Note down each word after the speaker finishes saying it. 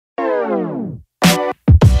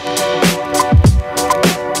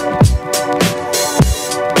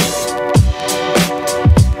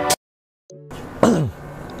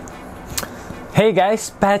Hey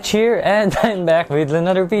guys, Patch here and I'm back with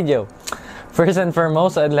another video. First and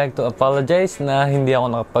foremost, I'd like to apologize na hindi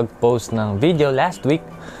ako nakapag-post ng video last week.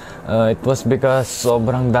 It was because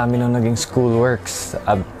sobrang dami nung naging schoolworks.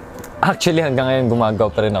 Actually, hanggang ngayon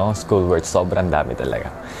gumagawa pa rin akong schoolworks. Sobrang dami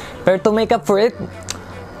talaga. Pero to make up for it,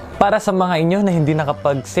 para sa mga inyo na hindi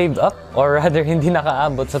nakapag-save up or rather hindi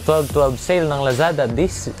nakaabot sa 12/12 sale ng Lazada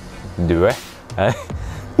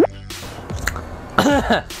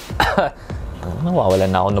nawawalan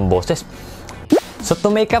na ako ng boses. So to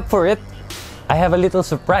make up for it, I have a little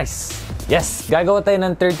surprise. Yes, gagawa tayo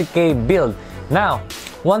ng 30K build. Now,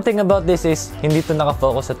 one thing about this is hindi to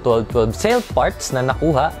nakafocus sa 12/12 sale parts na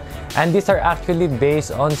nakuha, and these are actually based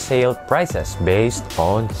on sale prices. Based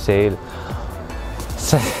on sale.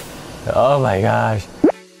 Oh my gosh.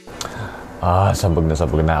 Sabog na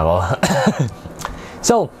ako.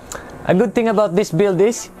 So, a good thing about this build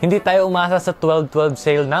is hindi tayo umasa sa 12/12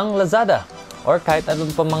 sale ng Lazada or kahit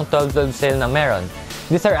anong pa mang 12/12 sale na meron.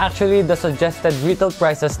 These are actually the suggested retail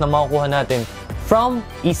prices na makukuha natin from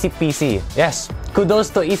EasyPC. Yes,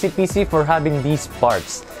 kudos to EasyPC for having these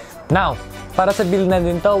parts. Now, para sa build na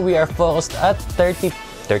din to, we are focused at 30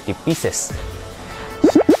 pieces.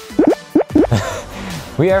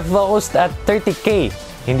 We are focused at 30K.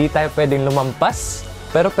 Hindi tayo pwedeng lumampas,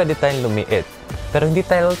 pero pwede tayong lumiit. Pero hindi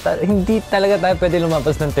talaga tayo pwede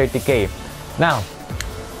lumampas ng 30K. Now,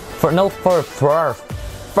 saan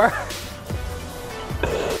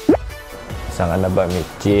ka na ba,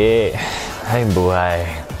 Michi? Ay, buhay.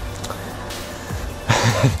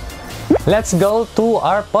 Let's go to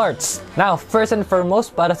our parts. Now, first and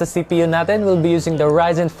foremost, para sa CPU natin, we'll be using the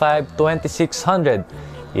Ryzen 5 2600.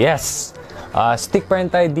 Yes. Stick pa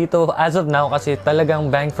rin tayo dito as of now kasi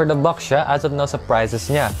talagang bang for the buck siya as of now sa prices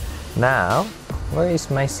niya. Now, where is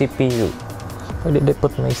my CPU? Where did I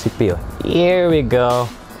put my CPU? Here we go.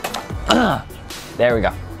 There we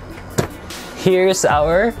go. Here's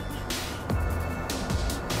our...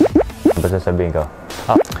 Ano ba sasabihin ko?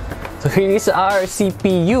 So here is our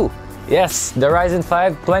CPU. Yes, the Ryzen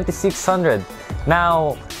 5 2600.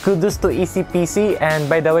 Now, kudos to EasyPC,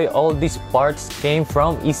 and by the way, all these parts came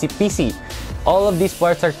from EasyPC. All of these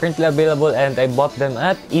parts are currently available and I bought them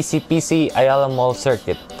at EasyPC Ayala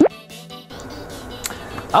Circuit.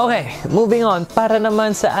 Okay, moving on. Para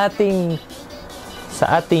naman sa ating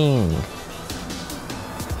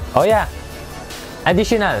oh yeah,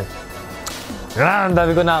 additional. Ang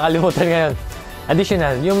dami ko nakakalimutan ngayon.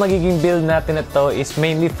 Additional, yung magiging build natin na to is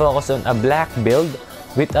mainly focused on a black build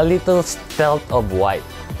with a little stealth of white.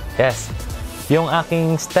 Yes, yung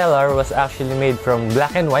aking stellar was actually made from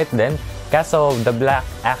black and white then, kaso the black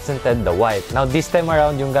accented the white. Now this time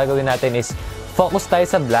around, yung gagawin natin is focus tayo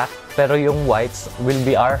sa black, pero yung whites will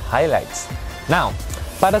be our highlights. Now,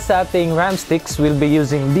 para sa ating RAM sticks, we'll be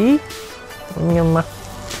using the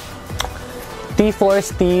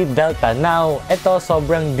T.force Delta. Now, ito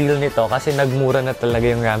sobrang deal nito kasi nagmura na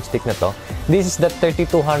talaga yung RAM stick na to. This is the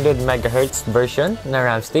 3200 MHz version na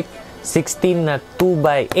RAM stick, 16 na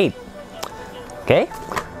 2x8. Okay?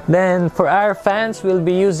 Then, for our fans, we'll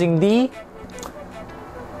be using the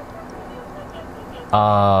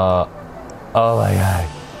oh my god.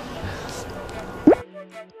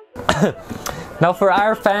 Now, for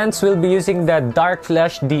our fans, we'll be using the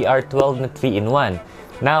Darkflash DR12 na 3-in-1.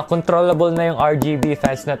 Now, controllable na yung RGB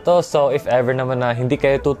fans na to. So, if ever naman na hindi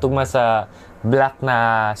kayo tutugma sa black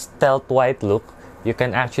na stealth white look, you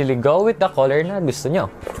can actually go with the color na gusto nyo.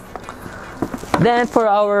 Then, for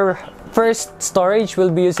our first storage,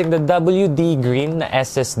 we'll be using the WD green na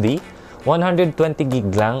SSD.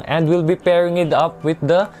 120GB lang. And we'll be pairing it up with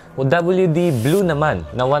the WD blue naman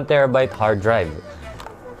na 1TB hard drive.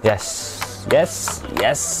 Yes. Yes.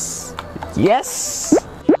 Yes. Yes.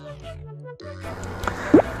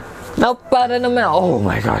 Now, para naman, oh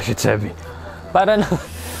my gosh, it's heavy. Para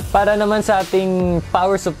naman sa ating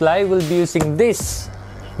power supply, we'll be using this,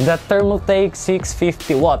 the Thermaltake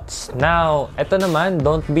 650 watts. Now, ito naman,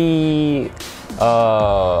 don't be,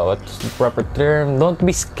 what's the proper term? Don't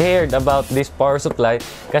be scared about this power supply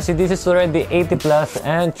kasi this is already 80 plus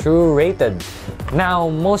and true rated. Now,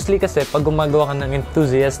 mostly kasi pag gumagawa ka ng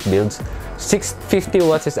enthusiast builds, 650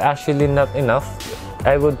 watts is actually not enough.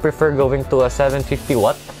 I would prefer going to a 750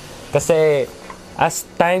 watt. Kasi as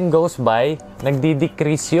time goes by,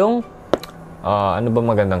 nagdi-decrease yung ano ba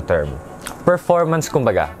magandang term? Performance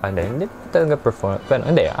kumbaga. Hindi talaga performance. Pero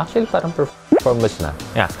hindi, actually parang performance na.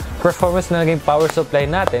 Yeah, performance na naging power supply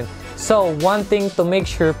natin. So, one thing to make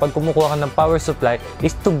sure pag kumukuha ka ng power supply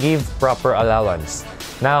is to give proper allowance.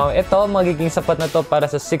 Now, ito magiging sapat na to para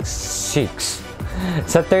sa 6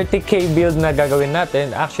 sa 30K build na gagawin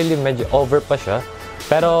natin. Actually, medyo over pa siya.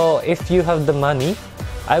 Pero if you have the money,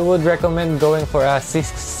 I would recommend going for a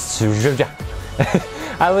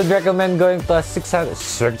I would recommend going to a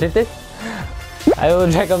 600. I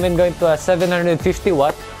would recommend going to a 750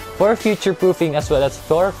 watt for future proofing as well as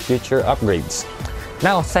for future upgrades.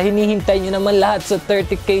 Now, sa hinihintay nyo naman lahat sa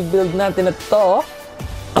 30k build natin na to,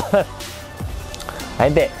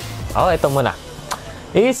 hindi. Ito muna.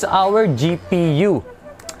 Is our GPU.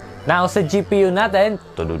 Now, sa GPU natin,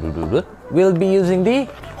 we'll be using the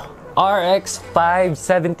RX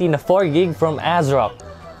 570 na 4GB from ASRock.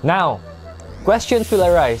 Now, questions will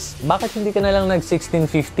arise. Bakit hindi ka na lang nag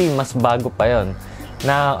 1650? Mas bago pa yon.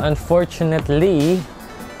 Now, unfortunately,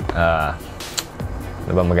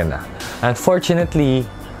 ano ba maganda? Unfortunately,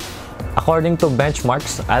 according to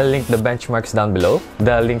benchmarks, I'll link the benchmarks down below.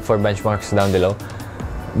 The link for benchmarks down below.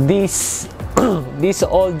 This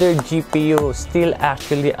older GPU still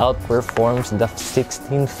actually outperforms the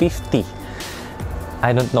 1650.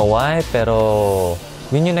 I don't know why, pero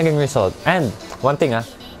yun yung naging result. And one thing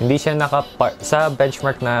hindi siya sa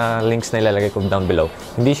benchmark na links na ilalagay ko down below,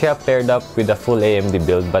 hindi siya paired up with a full AMD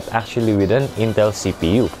build but actually with an Intel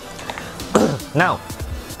CPU. Now,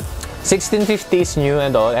 1650 is new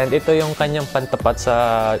and all, and ito yung kanyang pantapat sa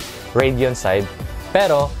Radeon side.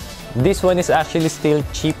 Pero, this one is actually still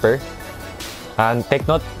cheaper. And take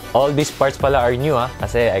note, all these parts pala are new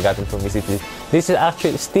kasi I got it from EasyPC. This is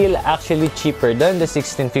still actually cheaper than the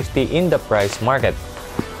 1650 in the price market.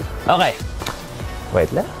 Okay. Wait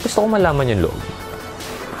lang. Gusto ko malaman yung loob.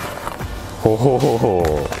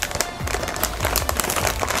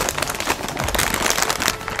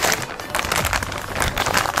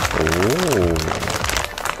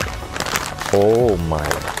 Oh my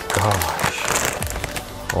gosh.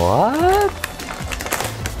 What?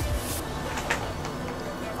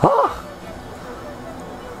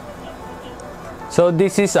 So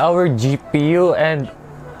this is our GPU and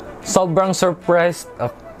sobrang surprised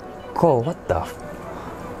ako. What the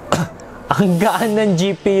ang gaan ng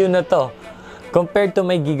GPU na to compared to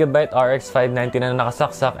my Gigabyte RX 590 na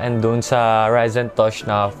nakasaksak and dun sa Ryzen Tosh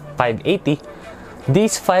na 580.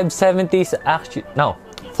 This 570 is actually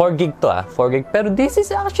 4GB to 4GB, pero this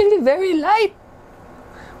is actually very light.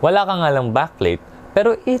 Wala ka nga lang backplate,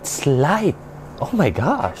 pero it's light. Oh my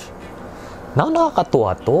gosh. Now,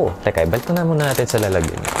 nakakatuwa to. Teka, ibalik na muna natin sa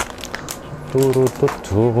lalagyan.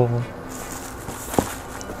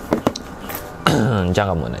 Diyan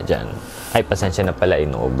ka muna, dyan. Ay, pasensya na pala,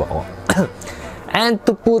 inuob ako. And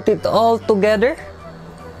to put it all together,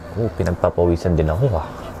 pinagpapawisan din ako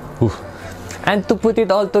And to put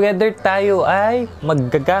it all together, tayo ay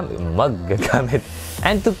maggagamit.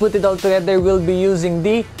 And to put it all together, we'll be using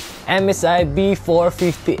the MSI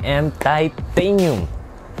B450M Titanium.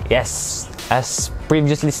 Yes, as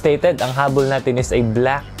previously stated, ang habol natin is a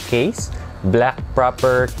black case, black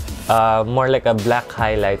proper, more like a black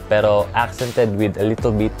highlight pero accented with a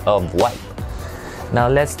little bit of white.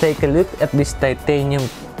 Now let's take a look at this titanium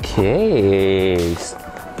case.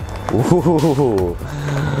 Ooh,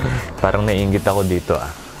 parang naiinggit ako dito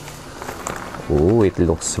Ooh, it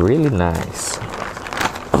looks really nice.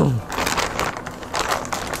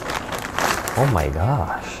 Oh my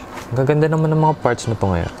gosh, ang gaganda naman ng mga parts na to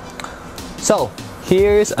ngayon. So,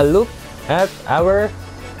 here's a look at our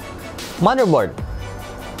motherboard.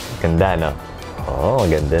 Ganda, no? Oh,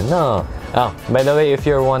 ganda, no? By the way, if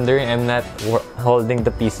you're wondering, I'm not holding the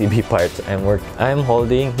PCB parts. I'm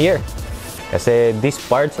holding here. Kasi these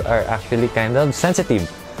parts are actually kind of sensitive.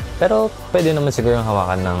 Pero, pwede naman siguro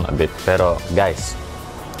hawakan ng a bit. Pero, guys,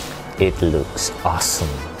 it looks awesome.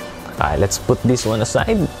 Let's put this one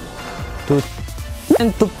aside. And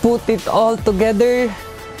to put it all together,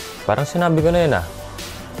 parang sinabi ko na yun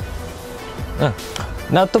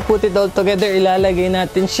Now to put it all together, ilalagay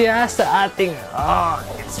natin siya sa ating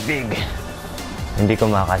it's big. Hindi ko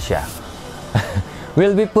makasya.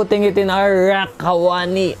 We'll be putting it in our Rakk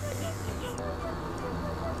Hawani.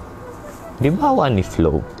 Di ba Hawani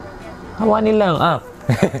flow? Hawani lang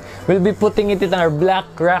We'll be putting it in our black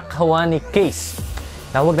Rakk Hawani case.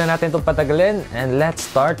 Now wag na natin itong patagalin and let's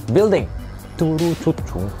start building.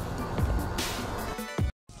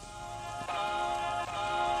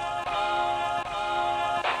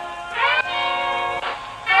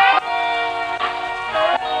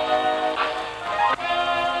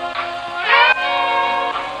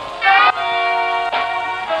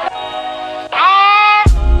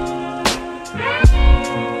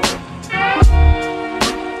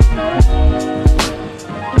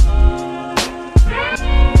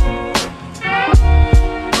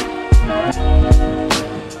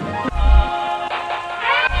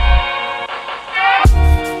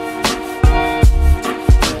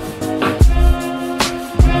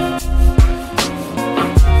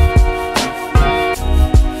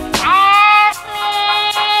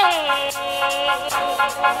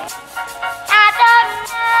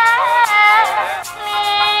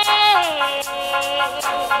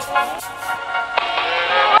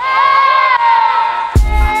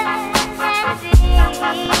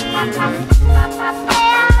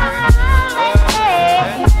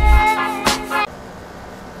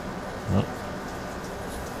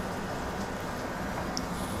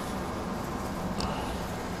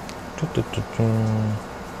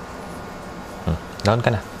 Down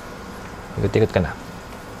ka na. Ikot-ikot ka na.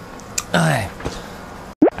 Okay.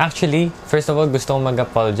 Actually, first of all, gusto kong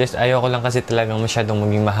mag-apologize. Ayoko lang kasi talagang masyadong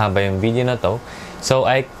maging mahaba yung video na to. So,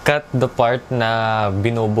 I cut the part na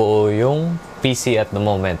binubuo yung PC at the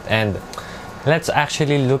moment. And let's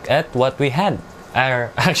actually look at what we had.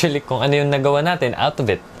 Or actually, kung ano yung nagawa natin out of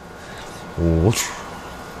it. Whoosh.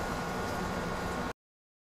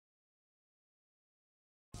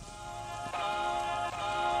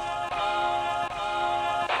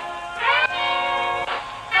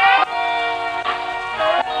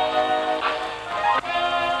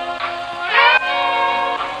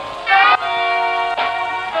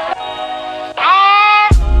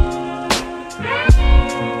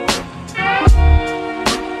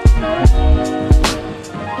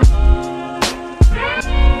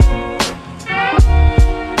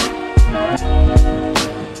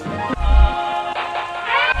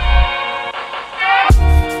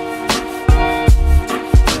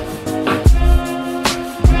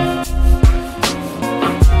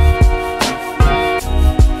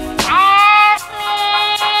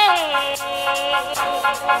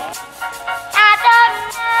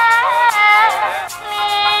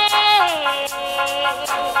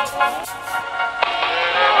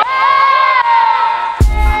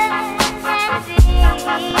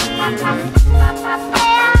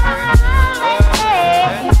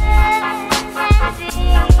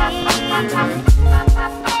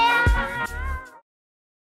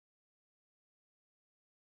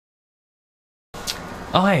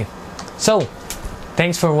 Okay, so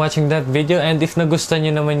thanks for watching that video, and if nagustuhan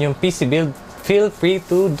nyo naman yung PC build, feel free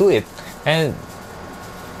to do it. And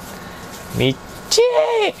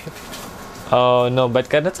Michi! Oh no,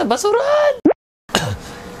 ba't ka na sa basuran?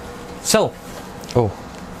 So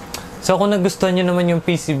kung nagustuhan nyo naman yung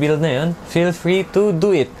PC build na yun, feel free to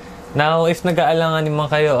do it. Now, if nag-aalangan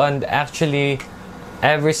naman kayo, and actually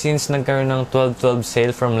ever since nagkaroon ng 12/12 sale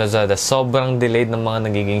from Lazada, sobrang delayed ng mga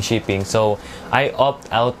nagiging shipping. So, I opt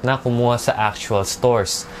out na kumuha sa actual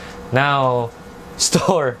stores. Now,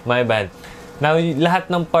 my bad. Now, lahat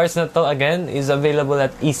ng parts na to, again, is available at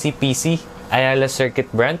EasyPC Ayala Circuit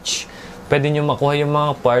branch. Pwede nyo makuha yung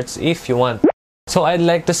mga parts if you want. So, I'd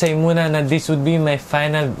like to say muna na this would be my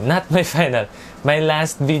my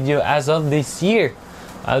last video as of this year.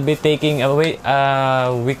 I'll be taking away a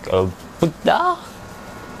week of...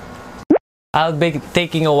 I'll be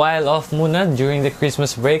taking a while off muna during the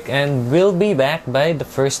Christmas break, and we'll be back by the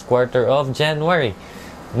first quarter of January.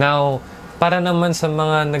 Now, para naman sa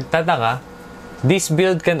mga nagtataka, this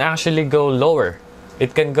build can actually go lower.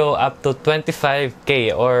 It can go up to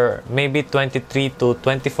 25K or maybe 23 to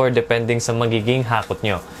 24 depending sa magiging hakot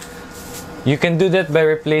nyo. You can do that by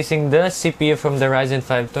replacing the CPU from the Ryzen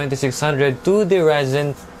 5 2600 to the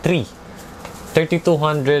Ryzen 3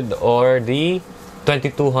 3200 or the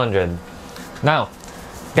 2200. Now,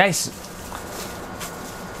 guys,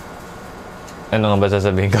 ano nga ba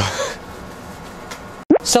sasabihin ko?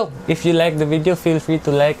 So, if you like the video, feel free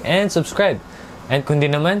to like and subscribe. And kung di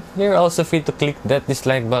naman, you're also free to click that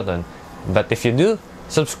dislike button. But if you do,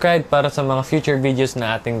 subscribe para sa mga future videos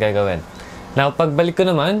na ating gagawin. Now, pagbalik ko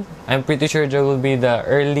naman, I'm pretty sure there will be the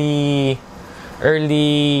early...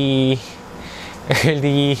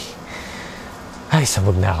 Ay,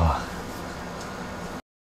 sabog na ako.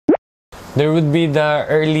 There would be the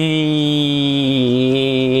early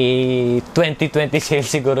 2020 sale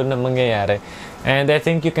siguro na mangyayari. And I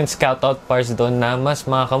think you can scout out parts doon na mas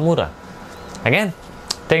makakamura. Again,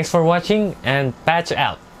 thanks for watching and patch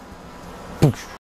out.